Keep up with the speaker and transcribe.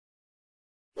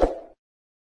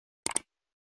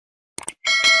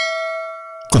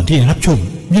ก่อนที่จะรับชม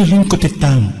อย่าลืมกดติดต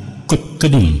ามกดกร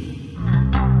ะดิ่งส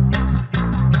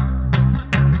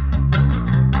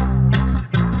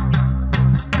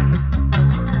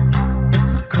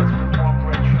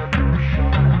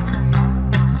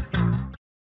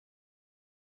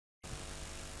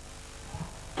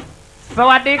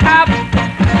วัสดีครับ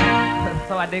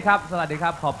สวัสดีครับสวัสดีครั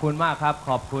บขอบคุณมากครับข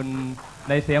อบคุณ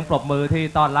ในเสียงปรบมือที่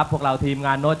ต้อนรับพวกเราทีมง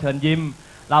านโน้ตเชิญยิ้ม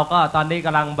เราก็ตอนนี้ก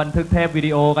ำลังบันทึกเทปวิ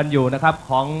ดีโอกันอยู่นะครับ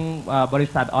ของบริ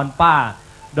ษัทออนป้า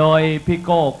โดยพี่โ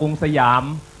ก้กรุงสยาม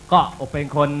ก็เป็น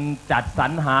คนจัดสร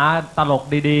รหาตลก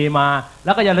ดีๆมาแ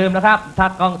ล้วก็อย่าลืมนะครับถ้า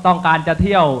ต้องการจะเ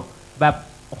ที่ยวแบบ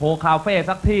โฮคาเฟ่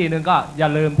สักที่หนึ่งก็อย่า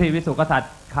ลืมที่วิสุทธิกษัตริ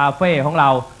ย์คาเฟ่ของเรา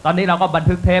ตอนนี้เราก็บัน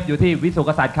ทึกเทปอยู่ที่วิสุทธิ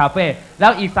กษัตริย์คาเฟ่แล้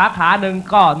วอีกสาขาหนึ่ง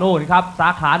ก็นู่นครับสา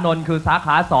ขานนท์คือสาข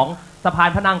า2สะพาน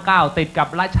พระนั่ง9ติดกับ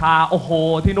ราชาโอ้โห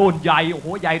ที่นู่นใหญ่โอ้โห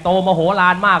ใหญ่โตมโหฬ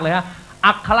ารมากเลยฮะ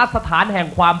อัครสถานแห่ง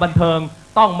ความบันเทิง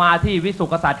ต้องมาที่วิสุท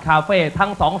ธิกษัตริย์คาเฟ่ทั้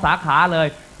ง2สาขาเลย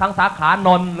ทั้งสาขาน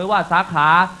นท์หรือว่าสาขา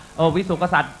วิสุทธิก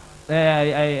ษัตริย์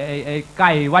ใก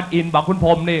ล้วัดอินทร์บางขุนพร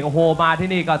หมนี่โอ้โหมาที่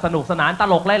นี่ก็สนุกสนานต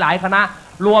ลกหลายๆคณะ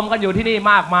รวมกันอยู่ที่นี่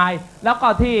มากมายแล้วก็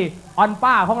ที่ออน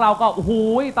ป้าของเราก็โอ้โห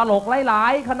ตลกหลา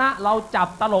ยๆคณะเราจับ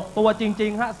ตลกตัวจริ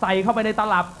งๆฮะใส่เข้าไปในต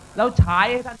ลับแล้วฉาย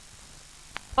ให้ท่าน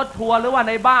รถทัวร์หรือว่า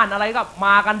ในบ้านอะไรก็ม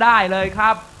ากันได้เลยค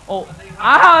รับโอ้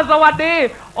สวัสดี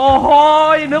โอ้โห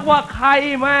นึกว่าใคร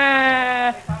แม่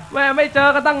ไม่เจอ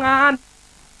กันตั้งงาน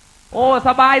โอ้ส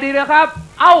บายดีนะครับ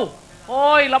เอ้าโ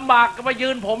อ้ยลำบากก็มายื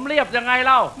นผมเรียบยังไงเ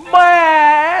ล่าแม่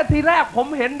ทีแรกผม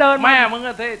เห็นเดินแม่มึงอ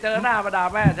ะที่เจอหน้ามาด่า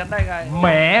แม่ฉันได้ไงแหม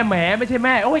ไม่ใช่แ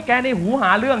ม่โอ้ยแกนี่หูห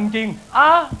าเรื่องจริง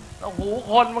หู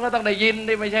คนมันก็ต้องได้ยิน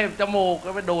ที่ไม่ใช่จมูกก็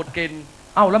ไปดูดกิน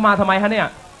เอ้าแล้วมาทำไมฮะเนี่ย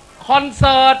คอนเ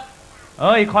สิร์ต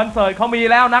คอนเสิร์ตเขามี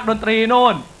แล้วนักดนตรีโน่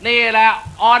นนี่แหละ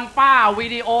ออนป้าวิ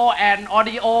ดีโอแอนด์ออ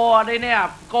ดิโอนี่เนี่ย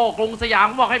โก้กรุงสยาม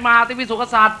บอกให้มาที่วิสุทธิก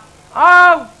ษัตริย์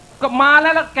ก็มาแล้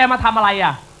วแกมาทำอะไรอ่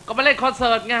ะก็มาเล่นคอนเ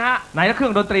สิร์ตไงฮะไหนแล้วเครื่อ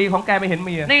งดนตรีของแกไม่เห็น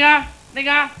มีนี่ไง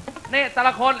นี่แต่ล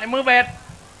ะคนไอ้มือเบส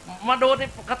มาดูที่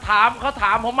เขาถ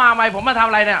ามผมมาไหมผมมาทำ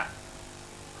อะไรเนี่ย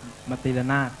มาตีระ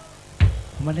นาด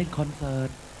ผมมาเล่นคอนเสิร์ต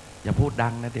อย่าพูดดั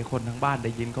งนะเดี๋ยวคนทั้งบ้านไ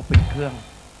ด้ยินเขาปิดเครื่อง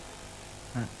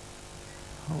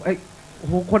โอ้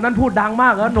โหคนนั้นพูดดังมา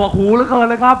กเหรอหนวกหูเหลือเกิน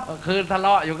เลยครับคือทะเล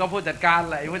าะอยู่กับผู้จัดการ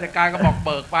แหละผู้จัดการก็บอกเ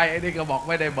บิกไปไอ้นี่ก็บอก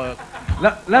ไม่ได้เบิก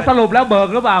แล้วสรุปแล้วเบิก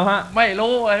หรือเปล่าฮะไม่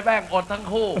รู้ไอ้แม่งอดทั้ง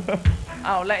คู่เ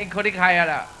อ้าแล้วไอ้คนที่ใครอ่ะ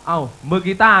มือ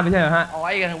กีตาร์ไม่ใช่เหรอฮะไ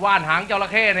อ้ว่านหางจระ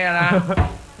เข้เนี่ยนะ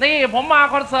นี่ผมมา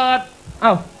คอนเสิร์ต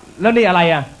แล้วนี่อะไร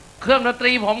อ่ะเครื่องดนต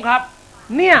รีผมครับ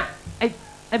เนี่ยไ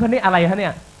อ้พันนี้อะไรฮะเนี่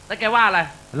ยแล้วแกว่าอะไร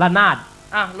ระนาด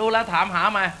รู้แล้วถามหา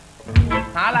ไหม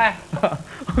หาอะไร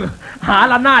หา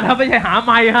ระนาดครับไม่ใช่หาไ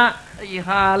ม้ฮะ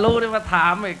รู้ได้มาถา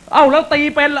มอีกแล้วตี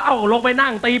เป็นลงไปนั่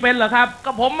งตีเป็นเหรอครับ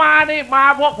ก็ผมมานี่มา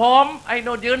พวกผมไอ้โน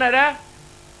ดยืนหน่อยนะ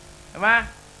เห็นไหม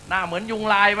หน้าเหมือนยุง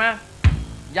ลายไหม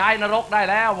ย้ายนรกได้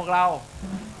แล้วพวกเรา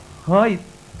เฮ้ย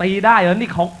ตีได้เหรอนี่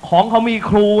ของเขามี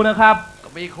ครูนะครับก็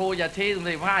มีครูอย่าชี้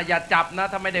15อย่าจับนะ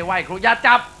ถ้าไม่ได้ไหวครูอย่า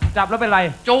จับแล้วเป็นไร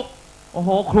จุกโอ้โห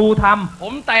ครูทำผ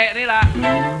มเตะนี่แหละ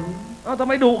ทำ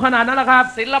ไมดุขนาดนั้นล่ะครับ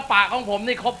ศิลปะของผม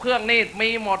นี่ครบเครื่องนี่มี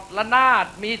หมดระนาด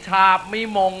มีฉาบมี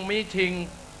มงมีชิง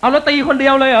แล้วตีคนเดี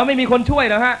ยวเลยเหรอไม่มีคนช่วยเ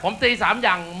หรอฮะผมตี3อ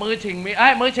ย่างมือชิงมี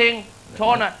มือชิงโช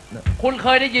นคุณเค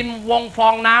ยได้ยินวงฟอ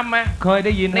งน้ำไหมเคยไ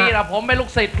ด้ยินนี่แหละผมเป็นลู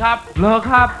กศิษย์ครับเหรอ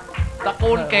ครับตระ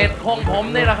กูลเกตคงผม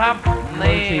นี่แหละครับ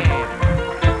นี่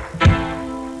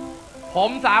ผม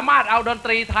สามารถเอาดนต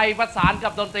รีไทยประสานกั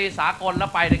บดนตรีสากลแล้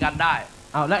วไปด้วยกันได้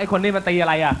แล้วไอ้คนนี้มันตีอะ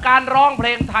ไรอ่ะการร้องเพล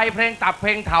งไทยเพลงตับเพล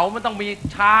งเถามันต้องมี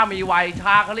ช้ามีไว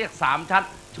ช้าเขาเรียก3ชั้น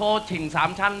โชว์ชิง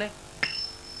3ชั้นนี่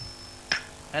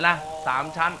เห็นไหม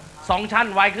3ชั้น2ชั้น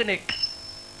ไวขึ้นอีก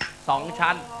2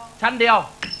ชั้นเดียว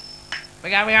เป็น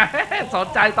ไงสน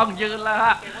ใจต้องยืนแล้วฮ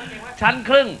ะชั้น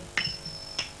ครึ่ง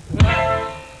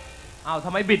ท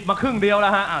ำไมบิดมาครึ่งเดียวแล้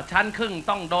วฮะชั้นครึ่ง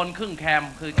ต้องโดนครึ่งแคม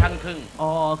คือชั้นครึ่ง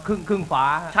ครึ่งฝา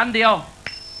ชั้นเดียว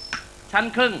ชั้น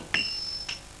ครึ่ง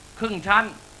ชั้น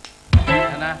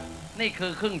นะนี่คื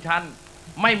อครึ่งชั้น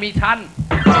ไม่มีชั้น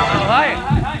เฮ้ย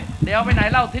เดี๋ยวไปไหน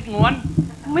เล่าทิศงวน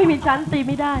ไม่มีชั้นตี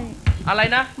ไม่ได้อะไร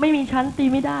นะไม่มีชั้นตี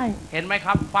ไม่ได้เห็นไหมค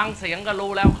รับฟังเสียงก็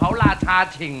รู้แล้วเขาราชา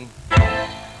ชิง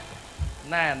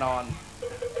แน่นอน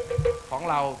ของ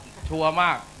เราชัวร์ม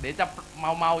ากเดี๋ยวจะ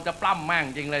เมาจะปล้ำแม่ง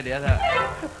จริงเลยเดี๋ยวเถอะ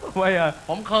ไม่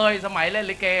ผมเคยสมัยเล่น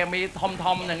ลิเกมีท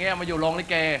อมอย่างเงี้ยมาอยู่โรงลิ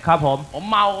เกครับผม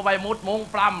เมาไปมุดมุ้ง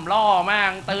ปล้ำล่อแม่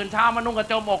งตื่นเช้ามานุ่งกระ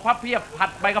โจมอกพับเพียบผัด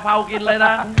ใบกะเพรากินเลยน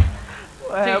ะ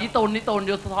ที่อีตุนอ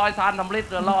ยู่ซอยซานทำลิต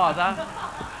รล่อซะ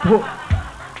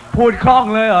พูดคล่อง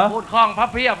เลยเหรอพูดคล่องพับ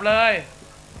เพียบเลย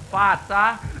ฟาดซะ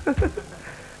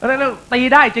แล้วตี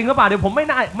ได้จริงหรือเปล่าเดี๋ยวผมไ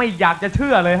ม่อยากจะเ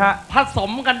ชื่อเลยฮะผส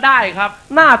มกันได้ครับ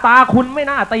หน้าตาคุณไม่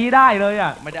น่าตีได้เลยอ่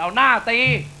ะไม่ได้เอาหน้าตี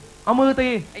เอามือตี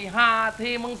ไอ้ห่า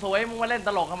ที่มึงสวยมึงมาเล่นต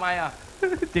ลกทำไมอ่ะ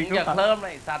จริงอย่าเคลิ้มเล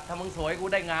ยสัตว์ถ้ามึงสวยกู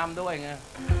ได้งามด้วยไง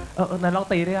ไหนลอง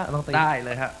ตีดิฮะลองตีได้เ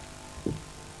ลยฮะ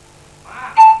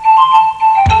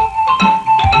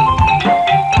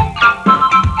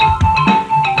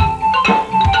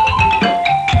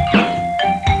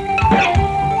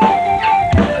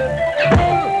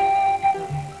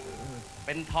เ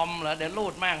ป็นทอมเหรอเดี๋ยวลู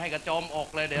ดแม่งให้กระโจมอก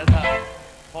เลยเดี๋ยว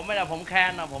ผมไม่ได้ผมแค้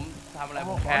นนะผมทำอะไร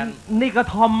ผมแค้นนี่ก็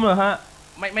ทอมเหรอฮะ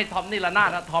ไม่ทอมนี่ละนาด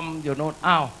นะทอมอยู่โน่น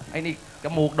อ้าวไอ้นี่จ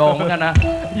มูกโด่งเหมือนกันนะ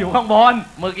อยู่ข้างบน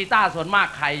มือกีตาร์ส่วนมาก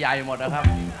ไข่ใหญ่หมดนะครับ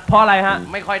เพราะอะไรฮะ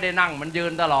ไม่ค่อยได้นั่งมันยื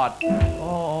นตลอด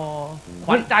ข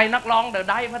วัญใจนักร้องเดอะ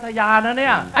ไดพัทยานะเนี่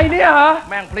ยไอ้เนี่ยเหรอ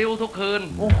แม่งพลิ้วทุกคืน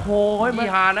โอ้โหพี่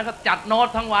หานะก็จัดโน้ต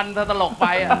ทั้งวันตลกไป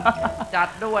จัด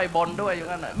ด้วยบนด้วยอยู่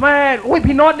กันแม่อุ้ย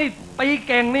พี่โน้ตนี่ตี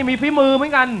เก่งนี่มีฝีมือเหมือ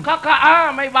นกันค่ะ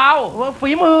ไม่เบาฝี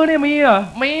มือนี่มีเหรอ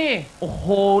มีโอ้โห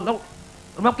แล้ว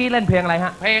เมื่อกี้เล่นเพลงอะไรฮ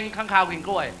ะเพลงข้างคาวกินก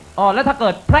ล้วยแล้วถ้าเกิ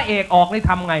ดพระเอกออกนี่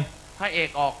ทำไงพระเอก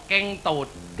ออกเก่งตูด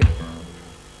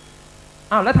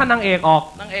แล้วถ้านางเอกออก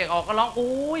ก็ร้อง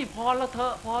อุ้ยพอแล้วเถอ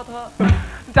ะพอเถอะ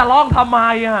จะร้องทำไม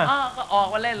อ่ะก็ออก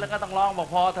มาเล่นแล้วก็ต้องร้องบอก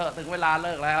พอเถอะถึงเวลาเ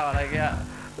ลิกแล้วอะไรเงี้ย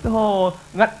โธ่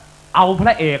งั้นเอาพร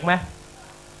ะเอกไหม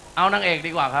เอานางเอก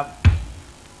ดีกว่าครับ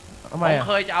ผมเ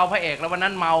คยจะเอาพระเอกแล้ววัน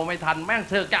นั้นเมาไม่ทันแม่ง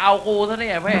เสือกจะเอากูซะ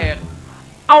นี่พระเอก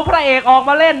เอาพระเอกออก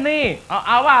มาเล่นนี่เ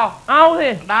อาเปล่าเอาสิ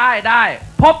ได้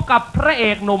พบกับพระเอ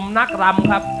กหนุ่มนักร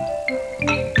ำครับ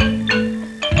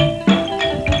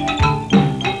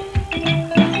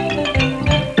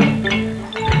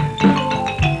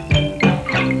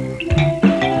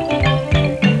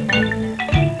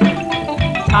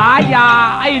ฉายา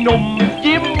ไอ้หนุ่ม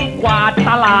ยิ้มกวาดต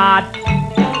ลาด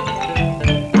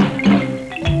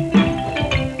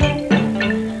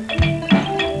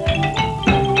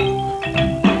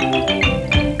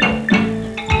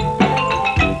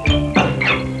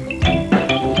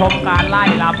ชมการไล่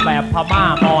ลำแบบพม่า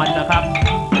มอนนะครับ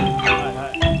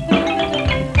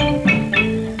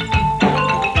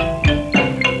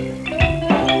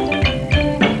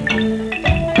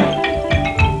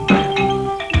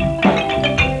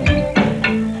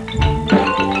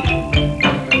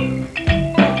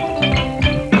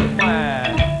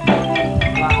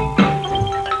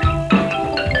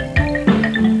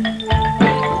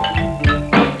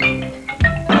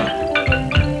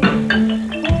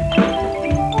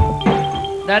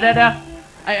เดี๋ยว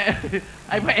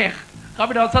ไอ้พระเอกเขาไ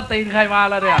ปโดนสตีนใครมา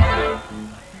แล้วเนี่ย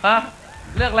ฮะ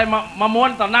เรื่องอะไรมาม้วน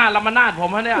ต่อหน้าละมานาดผม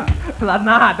ฮะเนี่ยละ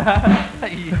นาดฮะ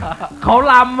เขา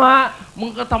ลำฮะมึง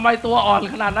ก็ทำไมตัวอ่อน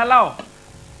ขนาดนั้นเล่า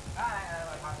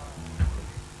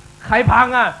ใครพัง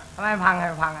อ่ะทำไมพัง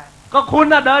อ่ะก็คุณ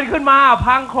น่ะเดินขึ้นมา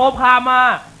พังโครบคามา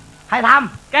ใครท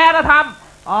ำแกก็ท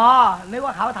ำนึก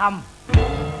ว่าเขาทำ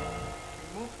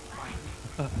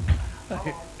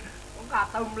ผมกาด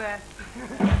ตึมเลย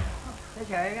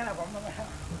เฉยๆงั้นแหละผมทำไม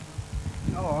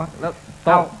โอ้โหแ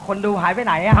ล้วคนดูหายไปไ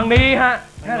หนอะทางนี้ฮะ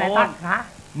นั่นไหนตั้งฮะ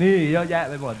นี่เยอะแยะ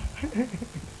ไปหมด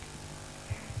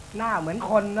หน้าเหมือน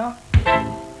คนเนาะ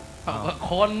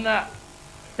คนน่ะ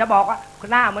จะบอกว่า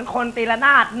หน้าเหมือนคนตีละน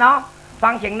าดเนาะฟั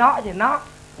งเสียงเนาะ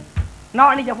เนาะ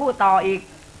นี่จะพูดต่ออีก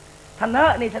ทันเนอ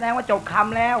ะนี่แสดงว่าจบค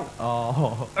ำแล้ว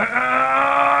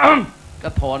กร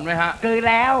ะโถนไหมฮะคือ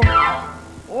แล้ว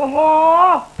โอ้โห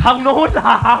ทางโน้นถ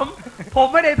ามผม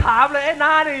ไม่ได้ถามเลยไอ้หน้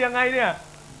านี่ยังไงเนี่ย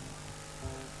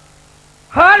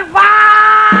เฮิร์นฟ้า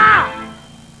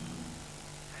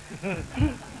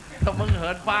ถ้ามึงเหิ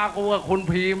นฟ้ากูว่าคุณ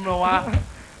พิมพ์เหรอวะ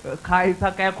ใครถ้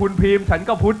าแกคุณพิมพ์ฉัน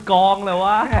ก็พุทธกองเลยว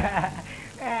ะ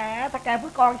ถ้าแกพุท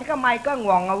ธกองฉันก็ไม่ก็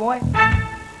ง่วงอะโว้ย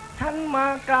ฉันมา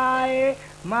ไกล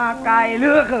เ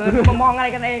ลือกเขินมามองอะไร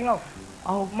กันเองหรอกเอ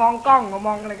ามองกล้องมาม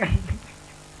องอะไรกัน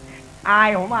อาย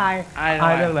ผมอาย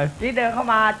เรื่องอะไรที่เดินเข้า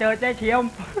มาเจอเจ๊เชียม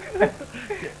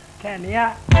แค่นี้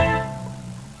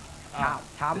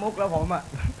ถามมุกแล้วผมอ่ะ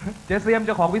เจ๊เซียมเ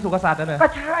จ้าของวิสุทธิศาสตร์นั่นเหรอก็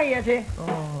ใช่อ่ะสิ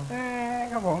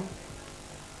ครับผม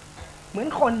เหมือน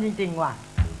คนจริงๆว่ะ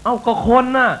ก็คน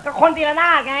น่ะก็คนตีละน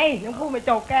าดไงยังพูดไม่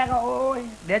จบแกก็โอ้ย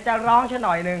เดี๋ยวจะร้องฉันห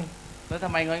น่อยนึงแล้วทำ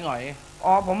ไมง่อย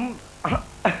ผม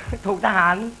ถูกทหา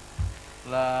ร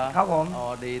เหรอครับผม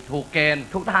ดีถูกเกณฑ์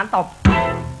ถูกทหารตบ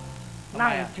นั่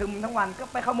งชึมทั้งวันก็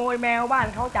ไปขโมยแมวบ้าน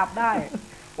เขาจับได้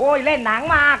โอ้ยเล่นหนัง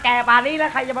มาแก่ป่านนี้แล้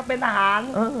วใครจะมาเป็นทหาร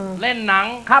เล่นหนัง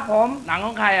ครับผมหนังข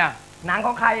องใครอ่ะหนังข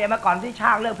องใครเมื่อก่อนที่ช่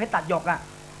างเรื่องเพชรตัดหยกอ่ะ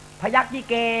พยัคฆ์ยี่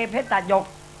เกเพชรตัดหยก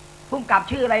พุ่มกับ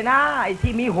ชื่ออะไรนะไอ้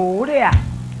ที่มีหูด้วย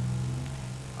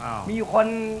มีอยู่คน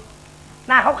ห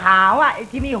น้าขาวๆอ่ะไอ้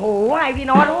ที่มีหูไอ้พี่โ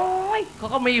น้ตโอ้ย เขา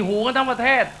ก็มีหูกันทั้งประเท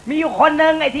ศมีอยู่คนห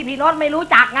นึ่งไอ้ที่พี่โน้ตไม่รู้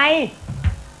จักไง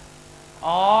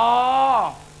อ๋อ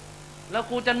แล้ว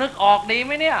กูจะนึกออกดีไห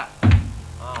มเนี่ย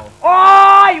โอ้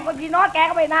ยคนพี่โน้ตแก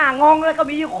ก็ไปหน้างงแล้วก็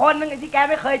มีอยู่คนหนึ่งไอ้ที่แก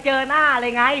ไม่เคยเจอหน้าเล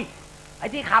ยไงไอ้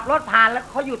ที่ขับรถผ่านแล้ว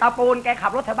เขาอยู่ตาปูนแกขั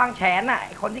บรถแถวบางแฉนน่ะไ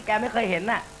อ้คนที่แกไม่เคยเห็น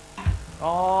น่ะ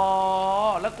อ๋อ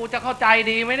แล้วกูจะเข้าใจ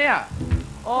ดีไหมเนี่ย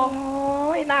โอ้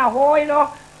ยหน้าโหยเนาะ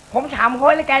ผมถามโห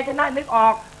ยแล้วแกจะน่านึกออ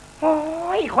กโอ้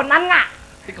ยคนนั้นไง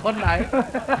ไอ้คนไหน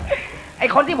ไอ้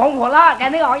คนที่ผมหัวเราะแก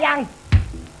นึกออกยัง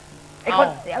ไอ้คน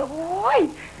โอ้ย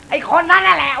ไอ้คนนั้น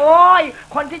นั่นแหละโอ้ย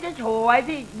คนที่จะฉวย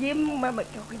ที่ยิ้มเหมื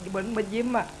อนยิ้ม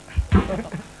อ่ะ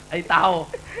ไอ้เต่า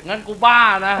งั้นกูบ้า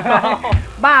นะ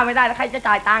บ้าไม่ได้แล้วใครจะ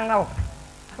จ่ายตังค์เรา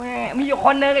แม่มีอยู่ค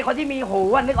นนึงไอ้คนที่มีหู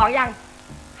นึกออกยัง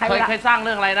เคยสร้างเ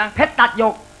รื่องอะไรนะเพชรตัดหย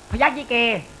กพยัคฆ์ยี่เก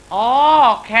อ๋อ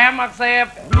แคมอักเสบ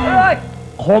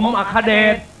คมอัคเด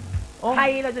ชใคร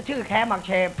เราจะชื่อแคมอักเ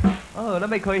สบแล้ว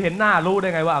ไม่เคยเห็นหน้ารู้ได้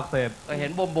ไงว่าอักเสบก็เห็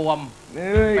นบวม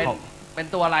เป็น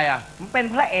ตัวอะไรอ่ะมันเป็น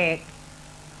พระเอก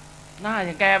หน้าอ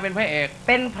ย่างแกเป็นพระเอกเ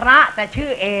ป็นพระแต่ชื่อ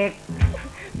เอก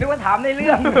นึกว่าถามในเ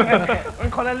รื่องมัน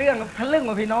คนละเรื่องทะลึ่ง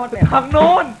กับพี่โน้ตเนี่ยทางโ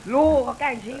น้นลูกเขาแกล้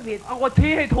งชี้ผิดเอาว่า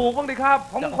ชี้ให้ถูกบ้างดิครับ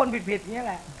ผมคนผิดๆนี่แ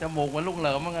หละจมูกมันลูกเห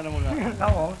ลิมเหมือนกันนะมึงครั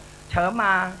บผมเฉิมม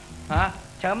าฮะ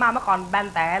เฉิมมาเมื่อก่อนแบน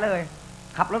แต่เลย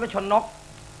ขับรถไปชนนก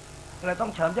เลยต้อ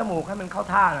งเฉิมจมูกให้มันเข้า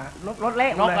ท่านะรถเล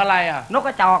ะนกอะไรอ่ะนกก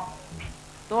ระจอก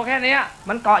ตัวแค่นี้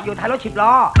มันเกาะอยู่ท้ายรถ10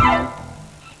 ล้อ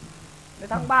ใน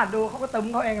ทั้งบ้านดูเขาก็ตึม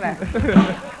เขาเองแหละ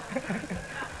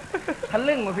ทะ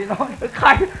ลึ่งกับพี่น้องใคร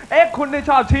คุณนี่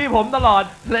ชอบชี้ผมตลอด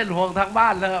เล่นห่วงทั้งบ้า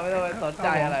นเลยไม่ต้องสนใจ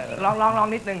อะไรลอง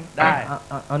นิดนึงได้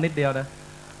เอานิดเดียวนะ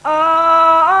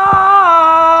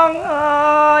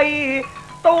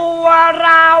ตัวเ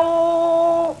รา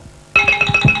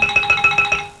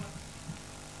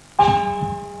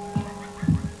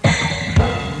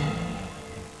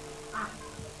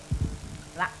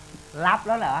รับแ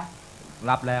ล้วเหรอ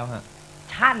รับแล้วฮะ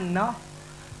ท่านเนาะ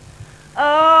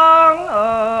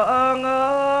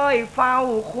เฝ้า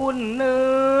คุณนึ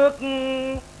ก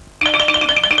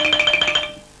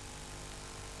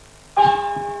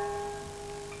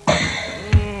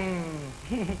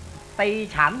ตี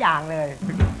ฉามอย่างเลย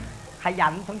ขยั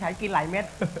นสงสัยกินหลายเม็ด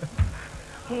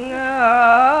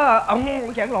เอา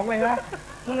เสียงหลงเลยนะ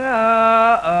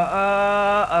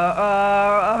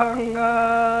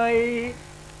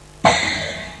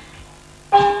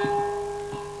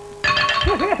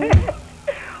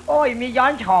โอ้ยมีย้อ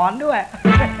นฉอนด้วย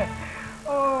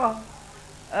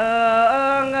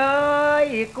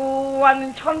กวน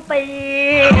ชนตี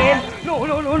นนู่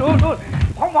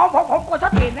ผมกวนช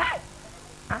นตีนได้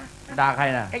ด่าใคร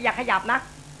น่ะอย่าขยับนะ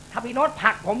ถ้าพี่โน้ตผ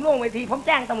ลักผมล่วงเวทีผมแ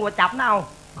จ้งตำรวจจับเอา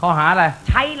ข้อหาอะไร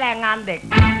ใช้แรงงานเด็ก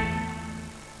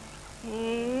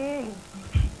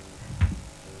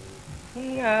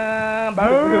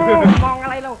มองอะ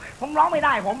ไรเราผมร้องไม่ไ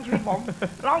ด้ผมชีวิตผม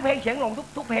ร้องเพลงเสียงหลง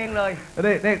ทุกเพลงเลย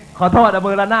นี่ขอโทษ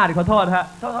มือละหน้าดิขอโทษฮะ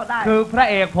โทษได้คือพระ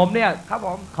เอกผมเนี่ยครับผ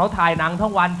มเขาถ่ายหนังทั้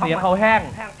งวันเสียงเขาแห้ง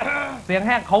เสียงแ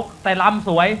ห้งเขาแต่ลำส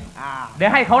วยเดี๋ย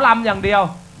วให้เขาลำอย่างเดียว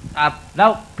แล้ว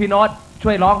พี่โน้ตช่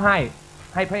วยร้องให้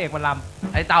พระเอกมันล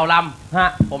ำไอ้เต่าลำฮะ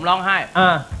ผมร้องให้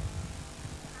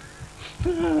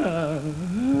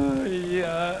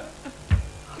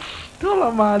ทร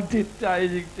มานจิตใจ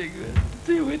จริงๆเลย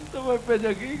ชีวิตทำไมเป็นอ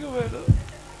ย่างนี้ก็ไม่รู้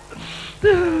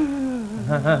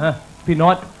พี่โน้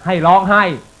ตให้ร้องให้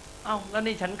เอ้าแล้ว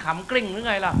นี่ฉันขำกลิ้งหรือ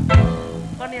ไงล่ะ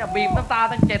ก็เนี่ยบีบน้ำตา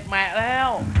ตั้ง7 แมะแล้ว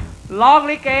ร้อง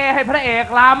ลิเกให้พระเอก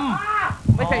ล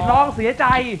ำไม่ใช่ร้องเสียใจ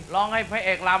ร้องให้พระเอ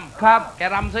กลำครับแก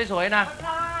รำสวยๆนะ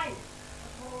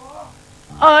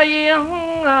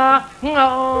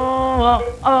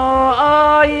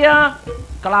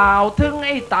กล่าวถึงไ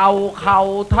อ้เต่าเข่า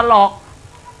ถลอก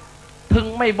ถึง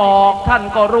ไม่บอกท่าน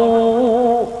ก็รู้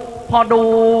พอดู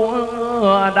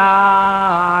ไ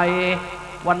ด้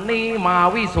วันนี้มา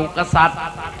วิสุกษัตริย์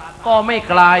ก็ไม่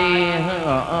ไกล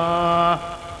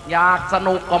อยากส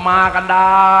นุกก็มากันไ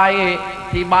ด้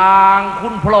ที่บางคุ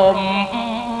ณพรหม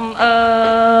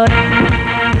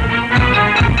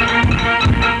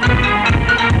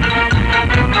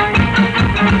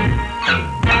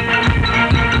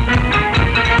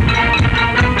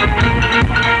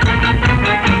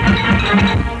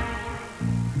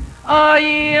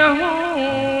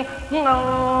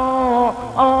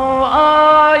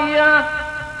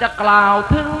จะกล่าว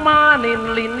ถึงม้านิน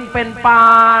ลิ้นเป็นป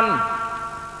าน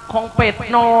ของเป็ด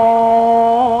น้อ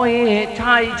ยช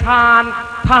ายชาญ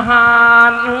ทหา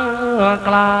รก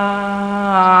ล้า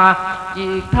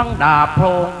อีกทั้งดาบโพร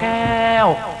งแก้ว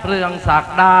เรื่องศัก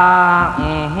ดา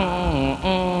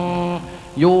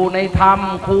อยู่ในถ้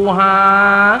ำคูหา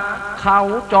เขา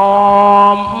จอ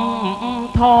ม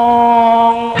ทอ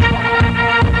ง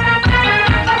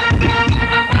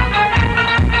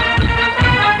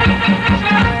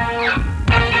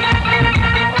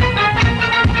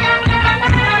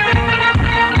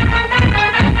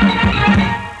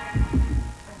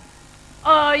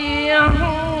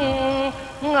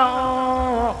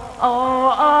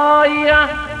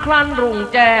านรุ่ง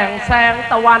แจ้งแสง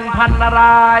ตะวันพันนาร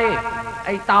ายไอ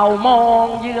เต่ามอง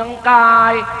เยืองกา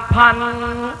ยพัน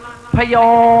พย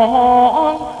อ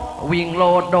งวิ่งโล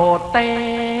ดโดดเต้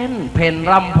นเพ่น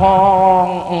รำพอง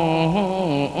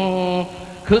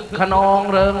คึกขนอง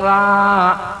เริงรา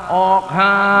ออกห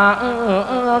า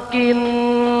กิน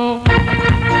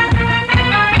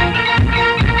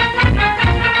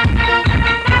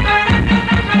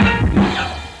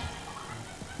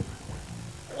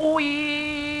อุ้ย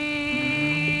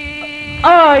เ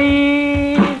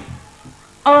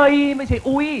อ้ยไม่ใช่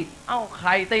อุ้ยเอ้าไ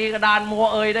ข่ตีกระดานมัว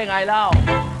เอ้ยได้ไงเล่า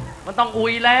มันต้องอุ้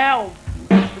ยแล้ว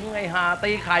ถึงไงหา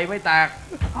ตีไข่ไม่แตก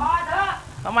พอเถอะ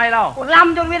ทำไมเล่าล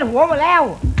ำจนเวียนหัวหมดแล้ว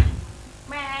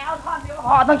แม่เอาท่อนเดียวพ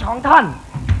อต้องช่องท่อน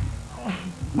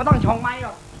ไม่ต้องช่องไม้หร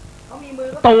อกเขามีมือ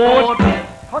ตูด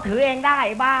เขาถือเองได้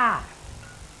บ้า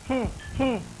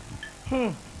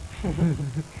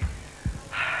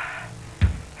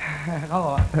เขาบ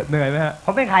อกเหนื่อยไหมฮะผ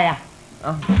มเป็นใครอ่ะ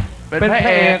เป็นพระเ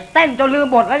อกเต้นจนลืม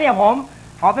บทแล้วเนี่ยผม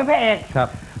ขอเป็นพระเอกครับ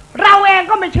เราเอง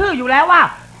ก็ไม่ชื่ออยู่แล้วว่า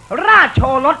ราชโช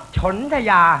รสชนท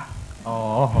ยาอ๋อ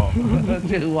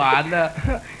ชื่อหวานนะ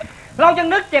เราจึง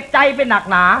นึกเจ็บใจเป็นหนัก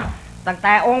หนาตั้งแ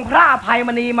ต่องค์พระอภัยม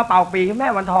ณีมาเป่าปีแม่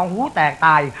วันทองหูแตกต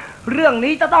ายเรื่อง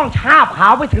นี้จะต้องชาบขา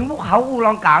วไปถึงภูเขาอูล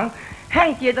องกังแห้ง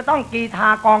เจียจะต้องกีทา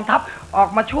กองทัพออก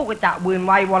มาชู้กระจะบืนไ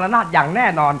ววรนาถอย่างแน่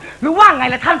นอนหรือว่าไง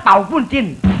ล่ะท่านเป่าปุ้นจิ้น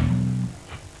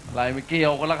อะไรไม่เกี่ย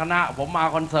วกันละคณะผมมา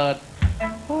คอนเสิร์ต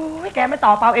โอ้ยแกไม่ต่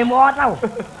อเป่าเอ็มวอสเล่า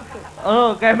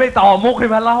แกไม่ต่อมุกให้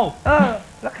มันเล่า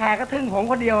แล้วแขกก็ทึ่งผม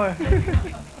คนเดียว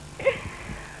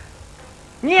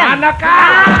เงียบนะก้า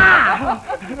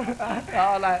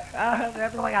อะไรเดี๋ยว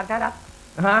ตัวการแท้นัด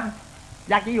ฮะ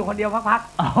อยากจะอยู่คนเดียวพัก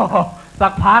ๆสั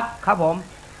กพักครับผม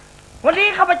วันนี้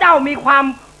ข้าพเจ้ามีความ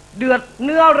เดือดเ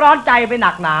นื้อร้อนใจไปห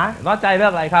นักหนาร้อนใจเรื่อ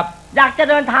งอะไรครับอยากจะ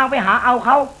เดินทางไปหาเอาเข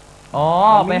า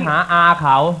ไปหาอาเข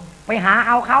าไปหาเ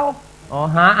อาเขา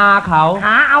หาอาเขาห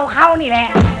าเอาเขานี่แหละ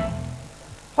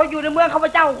พออยู่ในเมืองข้าพ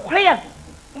เจ้าเครียด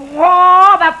โห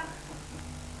แบบ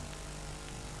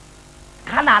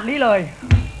ขนาดนี้เลย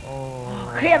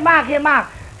เครียดมาก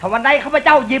ถ้าวันใดข้าพเ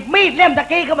จ้าหยิบมีดเล่มตะ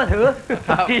กี้ขึ้นมาถือ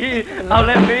เอาเ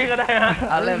ล่มนี้ก็ได้ฮะ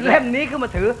เล่มนี้ขึ้นมา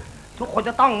ถือทุกคนจ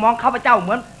ะต้องมองข้าพเจ้าเห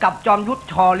มือนกับจอมยุทธ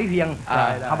ชลิเพียง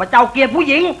ข้าพเจ้าเกลียดผู้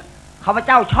หญิงข้าพเ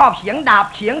จ้าชอบเฉียงดาบ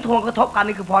เฉียงทวงกระทบกัน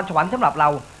นี่คือพรสวรรค์สำหรับเรา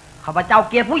ข้าพเจ้า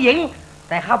เกลียดผู้หญิง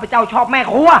แต่ข้าพเจ้าชอบแม่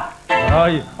ครัว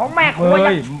ของแม่ครัว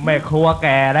แม่ครัวแ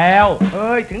ก่แล้ว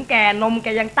ถึงแก่นมแก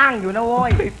ยังตั้งอยู่นะโว้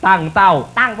ยตั้งเต้า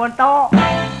ตั้งบนโต๊ะ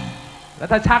แล้ว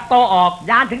ถ้าชักโต๊ะออก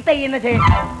ยานถึงตีนนะที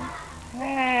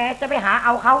จะไปหาเอ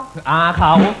าเขาเข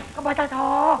าก็ไปตาทอ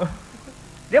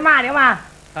เดี๋ยวมา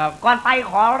ครับก่อนไป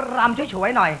ขอรำช่วย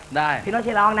ๆหน่อยได้พี่น้อง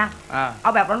ช่วยร้องนะเอ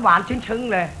าแบบหวานๆซึ้ง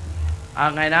ๆเลย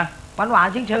ไงนะหวาน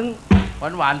ๆซึ้ง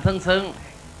ๆหวานๆ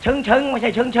ซึ้งไม่ใ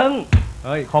ช่ซึ้ง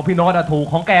ของพี่โน้ตถูก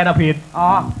ของแกน่ะผิด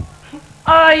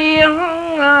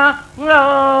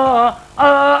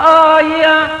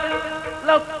แ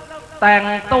ล้วแต่ง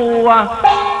ตัว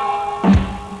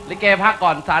ลิเกพักก่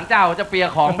อนศาลเจ้าจะเปีย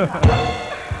ของ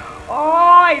โอ้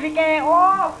ยลิเกโอ้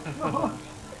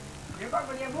เดี๋ยวต้องไป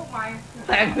เรียนพวกใหม่แ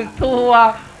ต่งตัว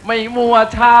ไม่มัว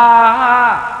ช้า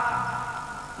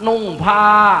นุ่งผ้า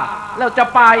แล้วจะ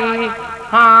ไป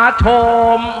หาช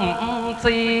ม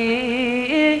สี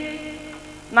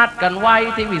นัดกันไว้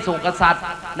ที่วิสุกษัตริย์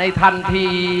ในทันที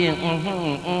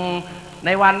ใน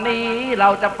วันนี้เรา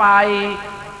จะไป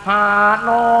หา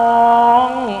น้อง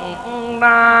น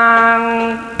าง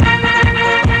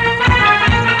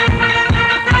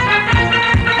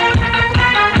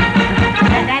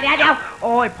เดี๋ยวโ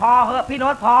อ้ยพอเหอะพี่โน้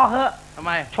ตพอเหอะทำไ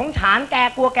มชงฉานแก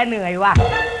กลัวแกเหนื่อยว่ะ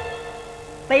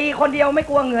ตีคนเดียวไม่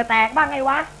กลัวเหงื่อแตกบ้างไง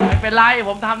วะไม่เป็นไรผ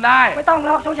มทำได้ไม่ต้องหร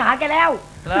อกชงฉานแกแล้ว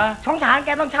ชงฉานแก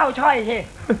ต้องเช่าช่อยสิ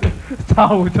เช่า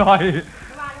ช่อย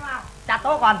จัดโ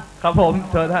ต๊ะก่อนครับผม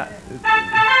เชิญฮะ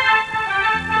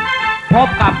พบ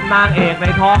กับนางเอกใน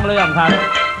ท้องเรื่องครับ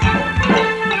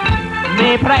มี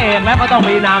พระเอกแล้วก็ต้อง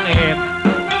มีนางเอก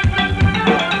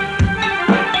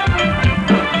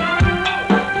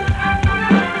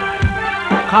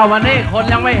เข้ามานี่คน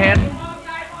ยังไม่เห็น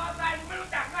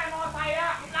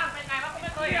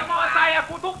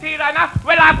กูทุกทีเลยนะ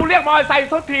เวลากูเรียกมอเตอร์ไซ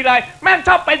ค์ทุกทีเลยแม่งช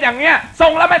อบเป็นอย่างเงี้ยส่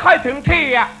งแล้วไม่ค่อยถึงที่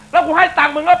อ่ะแล้วกูให้ตัง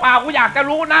ค์มึงก็เปล่ากูอยากจะ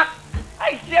รู้นะไอ้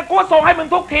เสียกูส่งให้มึง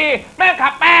ทุกทีแม่งขั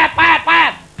บแปด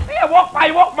เนี่ยวกไป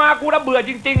วกมากูระเบื่อ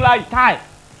จริงๆเลยใช่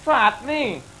สัตว์นี่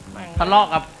ทะเลาะ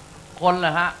กับคนเหร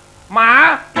อฮะหมา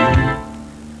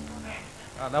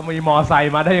แล้วมีมอเตอร์ไซ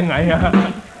ค์มาได้ยังไงอะ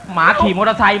หมาขี่มอเ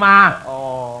ตอร์ไซค์มา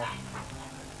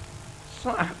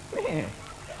สัตว์นี่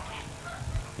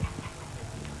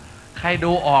ใคร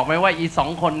ดูออกไหมว่าอี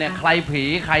2 คนเนี่ยใครผี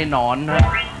ใครหนอนฮะ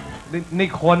นี่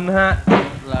คนฮะ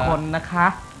คนนะคะ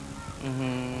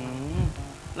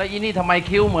แล้วอีนี่ทำไม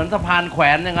คิ้วเหมือนสะพานแขว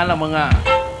นอย่างนั้นล่ะมึงอ่ะ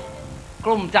ก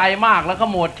ลุ้มใจมากแล้วก็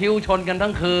หมวดคิ้วชนกัน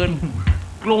ทั้งคืน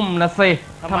กลุ่มนะสิ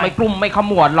ทำไมกลุ่มไม่ข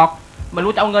มวดหรอกไม่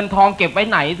รู้จะเอาเงินทองเก็บไว้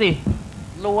ไหนสิ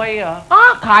รวยเหรอ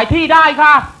ขายที่ได้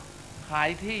ค่ะขาย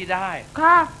ที่ได้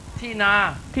ค่ะที่นา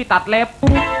ที่ตัดเล็บ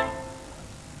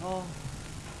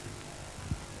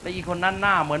แล้วอีคนนั้นห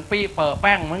น้าเหมือนปีเปิดแ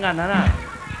ป้งเหมือนกันนะน่ะ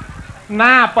ห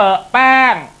น้าเปิดแป้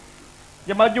งอ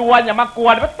ย่ามายวนอย่ามากว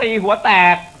นว่าตีหัวแต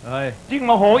กยิ่งโ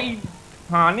มโหอี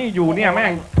หานี่อยู่เนี่ยแม่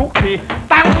งทุกที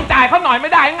ตังค์จ่ายเขาหน่อยไ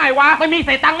ม่ได้ยังไงวะไม่มีเศ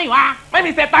ษตังค์นี่วะไม่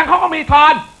มีเศษตังค์เขาก็มีทอ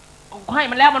นให้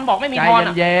มันแล้วมันบอกไม่มีทอนใจ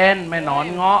เย็นๆไม่หนอน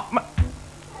เงาะ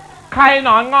ใครหน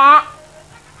อนเงาะ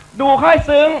ดูค่อย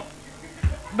ซึ้ง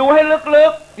ดูให้ลึ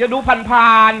กๆอย่าดูผ่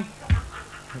านๆ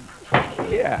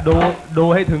ดู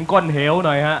ให้ถึงก้นเหวห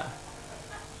น่อยฮะ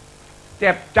เ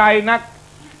จ็บใจนัก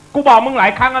กูบอกมึงหลา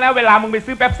ยครั้งแล้วเวลามึงไป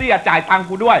ซื้อเป๊ปซี่จ่ายตังค์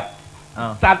กูด้วย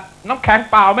สัตว์น้ำแข็ง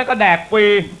เปล่าไม่ก็แดกฟรี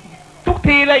ทุก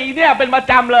ทีเลยอีเนี่ยเป็นประ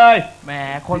จำเลยแหม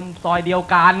คนซอยเดียว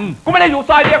กันกูไม่ได้อยู่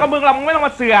ซอยเดียวกับมึงหรอกมึงไม่ต้องม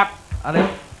าเสือกอะไร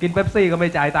กินเป๊ปซี่ก็ไม่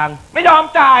จ่ายตังค์ไม่ยอม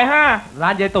จ่ายฮะร้า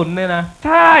นยายตุ่นเนี่ยนะใ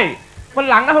ช่วัน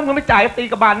หลังนะมึงไม่จ่ายตี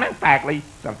กระบาลแม่งแตกเลย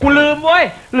กูลืมเว้ย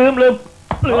ลืม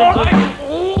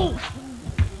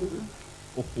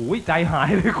โอ้โหใจหาย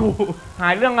เลยกูหา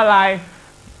ยเรื่องอะไร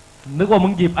นึกว่ามึ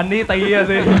งหยิบอันนี้ตีอะ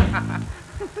สิ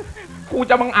กู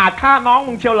จะบังอาจฆ่าน้อง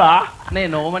มึงเชียวเหรอเน่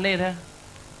หนูมานี่เถอะ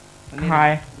ใคร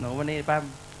หนูมานี่แป๊บ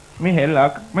ไม่เห็นเหรอ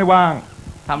ไม่ว่าง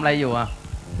ทำอะไรอยู่อ่ะ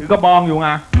ถือกระบองอยู่ไง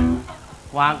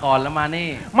วางก่อนแล้วมานี่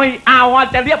ไม่เอาอ่ะ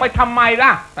จะเรียกไปทำไมล่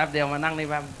ะแป๊บเดียวมานั่งนี่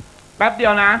แป๊บเดีย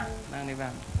วนะนั่งนี่แป๊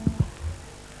บ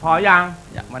พอยัง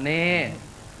อยากมานี่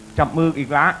จับมืออีก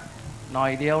ละหน่อ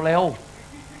ยเดียวเร็ว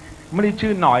ไม่ได้ชื่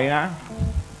อหน่อยนะ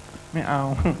ไม่เอา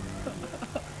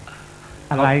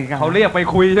อะไรกันเขาเรียกไป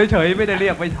คุยเฉยๆไม่ได้เรี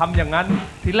ยกไปทำอย่างนั้น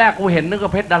ทีแรกกูเห็นนึกว่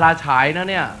าเพชรดาราฉายนะ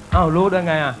เนี่ยรู้ได้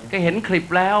ไงอ่ะก็เห็นคลิป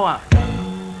แล้วอ่ะ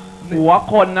หัว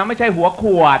คนนะไม่ใช่หัวข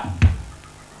วด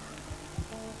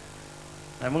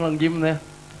แต่มึงลองยิ้มเลย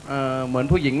เหมือน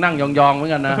ผู้หญิงนั่งยองๆเหมือ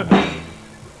นกันนะ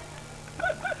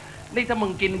นี่ถ้ามึ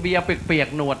งกินเบียร์เปียก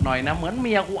ๆหนวดหน่อยนะเหมือนเ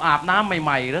มียกูอาบน้ำให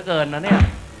ม่ๆเหลือเกินนะเนี่ย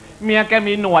เมียแก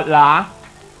มีหนวดเหรอ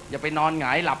อย่าไปนอนหง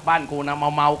ายหลับบ้านกูนะ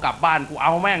เมากลับบ้านกูเอ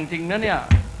าแม่งจริงนะเนี่ย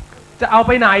จะเอาไ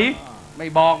ปไหนไม่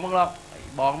บอกมึงหรอก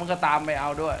บอกมึงก็ตามไปเอา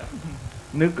ด้วย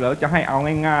นึกแล้วจะให้เอา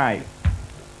ง่าย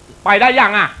ๆไปได้ยั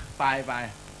งอ่ะไป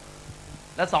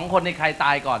แล้วสองคนนี้ใครต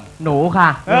ายก่อนหนูค่ะ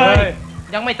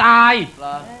ยังไม่ตายเหร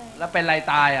อแล้วเป็นไร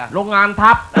ตายอ่ะโรงงาน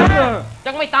ทับ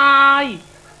ยังไม่ตาย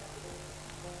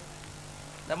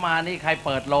แล้วมานี่ใครเ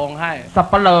ปิดโรงให้สับ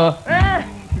ปะเลอ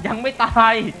ยังไม่ตา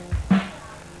ย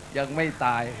ยังไม่ต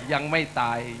ายยังไม่ต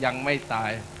ายยังไม่ตา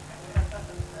ย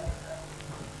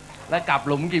แล้วกลับ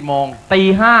หลุมกี่โมงตี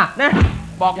 5นะ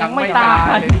บอกยังไม่ตา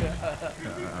ย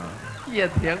เหี้ย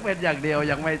เสียงเป็นอย่างเดียว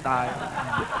ยังไม่ตาย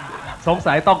สง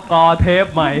สัยต้องกอเทป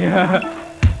ใหม่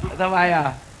ทำไมอ่ะ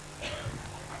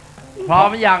พร้อม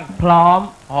ยังพร้อม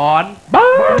หอนบ้า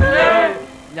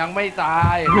ยังไม่ตา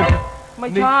ยไม่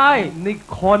ใช่นี่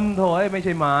คนโถยไม่ใ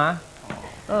ช่หมา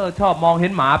ชอบมองเห็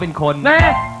นหมาเป็นคนแน่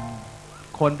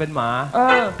คนเป็นหมา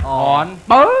หอน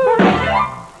บึ้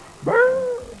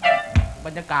บ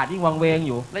รรยากาศยิ่งวังเวงอ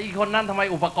ยู่แล้วอีกคนนั่นทำไม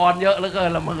อุปกรณ์เยอะเหลือเกิ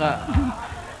นละมึงอ่ะ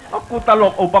กูตล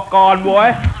กอุปกรณ์โว้ย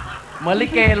เหมือนลิ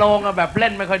เกโรงอะแบบเล่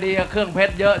นไม่ค่อยดีเครื่องเพช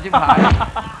รเยอะชิบหาย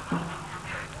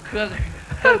เครื่อ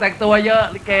งแต่งตัวเยอะ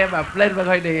ลิเกแบบเล่นไม่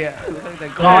ค่อยดีเครื่องแต่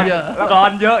งตัวเยอะก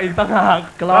รเยอะอีกต่างหาก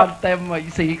กรอนเต็มอี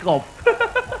สีกบ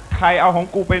ใครเอาของ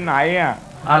กูไปไหนอ่ะ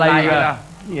อะไรกัน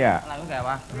เหี้ยอะไรตั้งแต่ว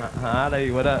ะหาอะไรอี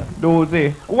กวะเนี่ยดูสิ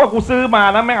กูว่ากูซื้อมา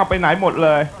นะแม่งเอาไปไหนหมดเล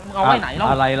ยเอาไว้ไหนเรา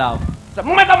อะไรเรา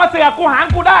มึงไม่ต้องมาเสียกูหาง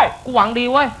กูได้กูหวังดี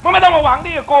เว้ยมึงไม่ต้องมาหวัง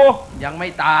ดีกับกูยังไม่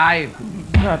ตาย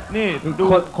นี่ดู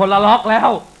คนละล็อกแล้ว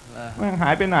แม่งหา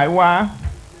ยไปไหนวะ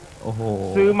โอ้โห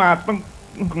ซื้อมาต้อง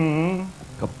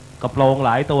กระโปรงห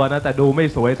ลายตัวนะแต่ดูไม่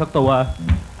สวยสักตัว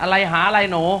อะไรหาอะไร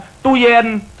หนูตู้เย็น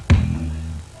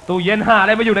หาอะไ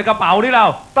รมาอยู่ในกระเป๋าที่เรา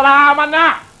ตรามันนะ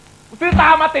ซื้อตา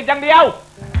มาติดอย่างเดียว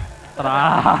ตรา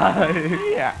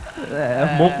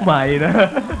มุกใหม่นะ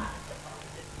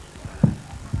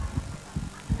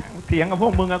เถียงกับพว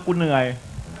กมึงอะกูเหนื่อย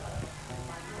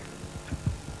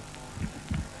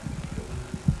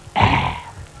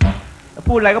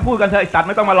พูดอะไรก็พูดกันเถอะไอสัตว์ไ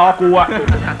ม่ต้องมารอกูอะ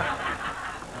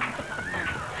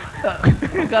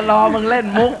ก็รอมึงเล่น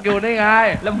มุกอยู่นี่ไง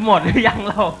แล้วหมดหรือยัง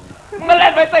เรามึงก็เล่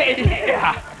นไปสิ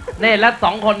นี่แล้วส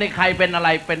องคนนี่ใครเป็นอะไร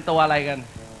เป็นตัวอะไรกัน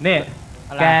นี่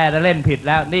แกจะเล่นผิด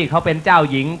แล้วนี่เขาเป็นเจ้า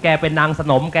หญิงแกเป็นนางส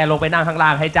นมแกลงไปนั่งข้างล่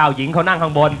างให้เจ้าหญิงเขานั่งข้า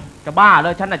งบนจะบ้าเล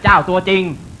ยฉันน่ะเจ้าตัวจริง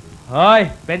เฮ้ย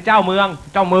เป็นเจ้าเมือง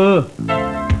เจ้ามือ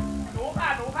หนูค่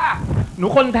ะหนู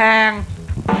คนแทง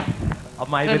เอา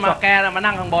ไม้ ขึ้นมาแกนะมา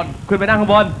นั่งข้างบน ขึ้นไปนั่งข้า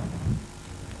งบน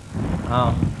อ้าว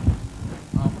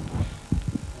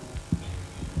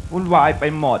วุ่นวายไป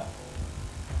หมด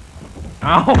เอ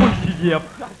าเหยียบ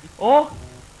โอ้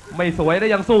ไม่สวยได้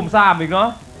ยังซุ่มซ่ามอีกเนาะ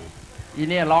อี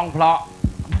เนี่ยร้องเพราะ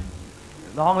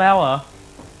ร้องแล้วเหรอ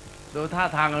ดูท่า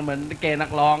ทางเหมือนเกย์นั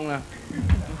กร้องนะ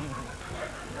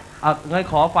งั้น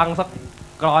ขอฟังสัก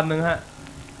กรอนหนึ่งฮะ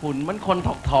หุ่นมันคน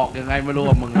ถอกๆยังไงไม่รู้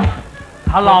อะมึง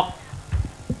ถลอก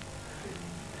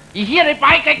อีเฮียได้ไป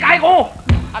ไกลๆกู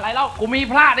อะไรเล่ากูมี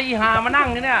พระได้อีหามานั่ง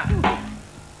นี่เนี่ย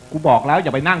กูบอกแล้วอย่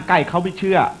าไปนั่งใกล้เขาไม่เ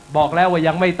ชื่อ บอกแล้วว่า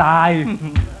ยังไม่ตาย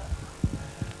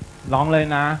ร้องเลย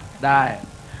นะ ได้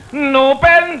หนูเ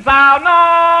ป็นสาวน้อ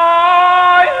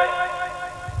ย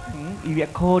อีเวีย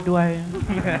โคด้วย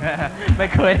ไม่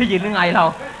เคยได้ยินยังไงเรา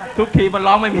ทุกทีมัน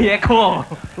ร้องไม่มีเอ็กโค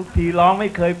ทุกทีร้องไม่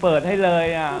เคยเปิดให้เลย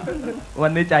อ่ะ วัน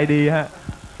นี้ใจดีฮะ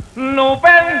หนูเ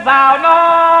ป็นสาวน้อ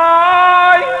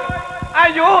ยอา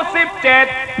ยุ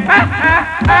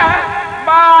17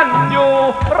บ้านอยู่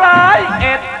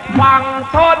101ฝั่ง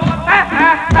ทน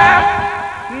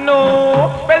หนู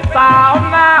เป็นสาว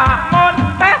หน้ามนต์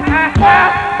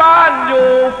บ้านอยู่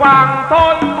ฝั่งท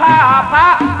นท่าพระ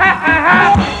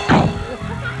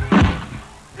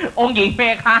องค์หญิงเม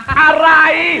ฆค่ะ อะไร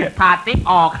ถาดติ๊บ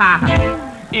ออกค่ะ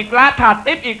อีกละถาด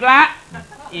ติ๊บอีกละ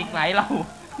อีกไหนเรา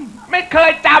ไม่เค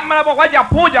ยจำมาบอกว่าอย่า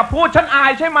พูดฉันอา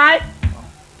ยใช่ไหม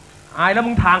อายแล้ว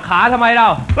มึงถางขาทำไมเรา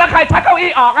แล้วใครชักเก้า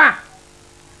อี้ออกอ่ะ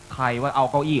ใครว่าเอา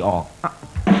เก้าอี้ออก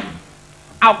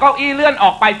เอาเก้าอี้เลื่อนอ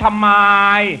อกไปทำไม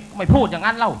ไม่พูดอย่าง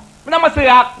นั้นเล่า ไม่ต้องมาเสื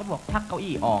อก แล้วบอกชักเก้า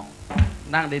อี้ออก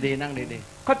นั่งดีๆนั่งดี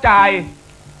เข้าใจ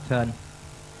เชิญ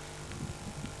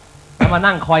แล้วมา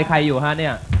นั่งคอยใครอยู่ฮะเนี่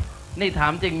ย ๆนี่ถา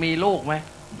มจริงมีลูกไหม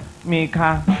มีค่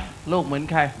ะ ลูกเหมือน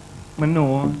ใคร เหมือนหนู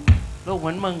ลูกเห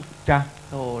มือนมึง จ้ะ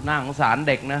โธ่น่าสงสาร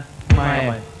เด็กนะ ไม่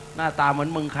หน้าตาเหมือน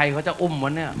มึงใครเขาจะอุ้มมั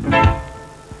นเนี่ย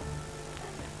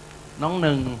น้องห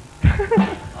นึ่ง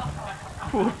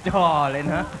พูดจ่อเลย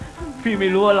นะ พี่ไม่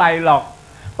รู้อะไรหรอก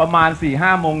ประมาณ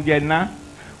4-5 โมงเย็นนะ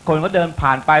คนก็เดินผ่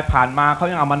านไปผ่านมาเขา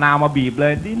ยังเอามะนาวมาบีบเล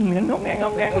ยดิ้นเหมือนงงแงง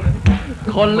งแงง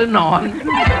คนหรือหนอน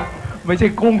ไม่ใช่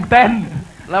กุ้งเต้น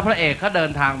แล้วพระเอกเขาเดิ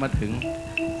นทางมาถึง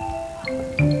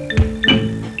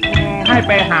ให้ไ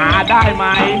ปหาได้ไหม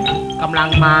กำลัง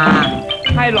มา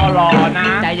ให้รอๆนะ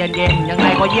ใจเย็นๆยังไง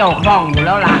ก็เยี่ยวคล่องอยู่แ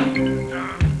ล้วล่ะ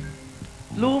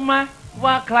รู้ไหม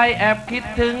ว่าใครแอบคิด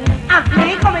ถึง อ่ะ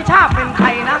นี้ก็ไม่ทราบเป็นใคร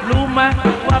นะ รู้ไหม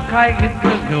ว่าใครคิด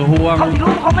ถึงเธอห่วง เขาที่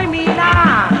รู้เขาไม่มีหน้า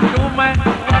รู้ไหม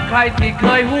ว่าใครที่เค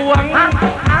ยห่วง ฮะ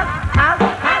ฮะฮะ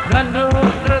ฮะ เธอ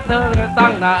เธอตั้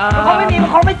งนาน เขาไม่มีมั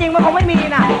นคงไม่จริงมันคงไม่มี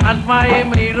นะ อันไ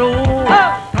ม่รู้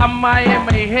ทำไมไ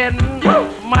ม่เห็น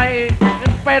ไม่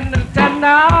เป็นจะน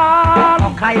าน ก็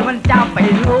ใครมันจะไป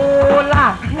รู้ล่ะ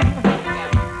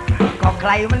ก็ใค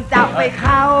รมันจะไปเ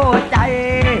ข้าใจ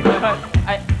ไ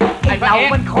อ้ ไอ้เรา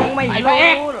มันคงไม่ ไอ้พระเอ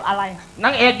ก รู้อะไร น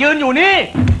างเอกยืนอยู่นี่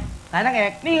ไหนนางเอ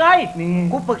ก นี่ไง นี่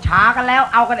กูปรึกษากันแล้ว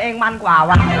เอากันเองมันกว่า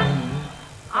วะ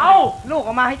เอา ลูกอ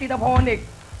อกมาให้ตีตะโพนอีก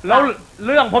แล้วเ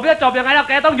รื่องผมจะจบยังไงแล้ว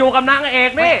แกต้องอยู่กับนางเอก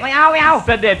นี่ ไม่เอาไม่เอา เ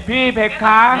สด็จพี่เพค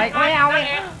ะ ไม่เอาไม่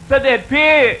เสด็จ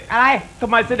พี่ อะไร ทำ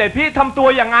ไมเสด็จพี่ทำตัว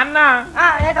อย่างนั้นน่ะ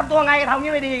ให้ทำตัวไงทำ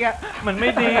งี้ไม่ดีกัน มันไม่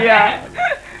ดีอ่ะ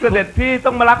เสด็จพี่ต้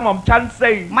องมารักหม่อมฉัน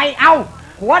สิ ไม่เอา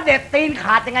หัวเด็ดตีนข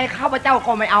าดยังไงข้าพเจ้า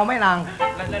ก็ไม่เอาไม่นาง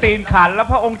ตีนขันแล้ว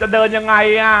พระองค์จะเดินยังไง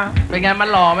อ่ะ เป็นไงมัน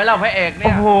หล่อไหมเล่าพระเอกเนี่ โ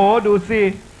อ้ ย โห ดูสิ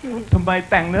ทำไม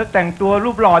แต่งเนื้อแต่งตัว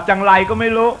รูปหล่อจังไรก็ไม่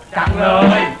รู้ จังเล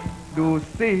ย ดู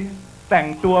สิ แต่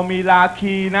งตัวมีรา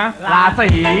คีนะ ราศี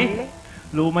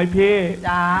รู้ไหมพี่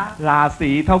จ้า รา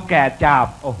ศีเท่าแก่จับ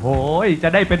โอ้โหจะ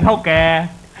ได้เป็นเท่าแก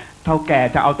เท่าแก่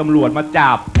จะเอาตำรวจมา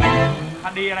จับ ค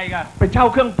ดีอะไรกัน ไปเช่า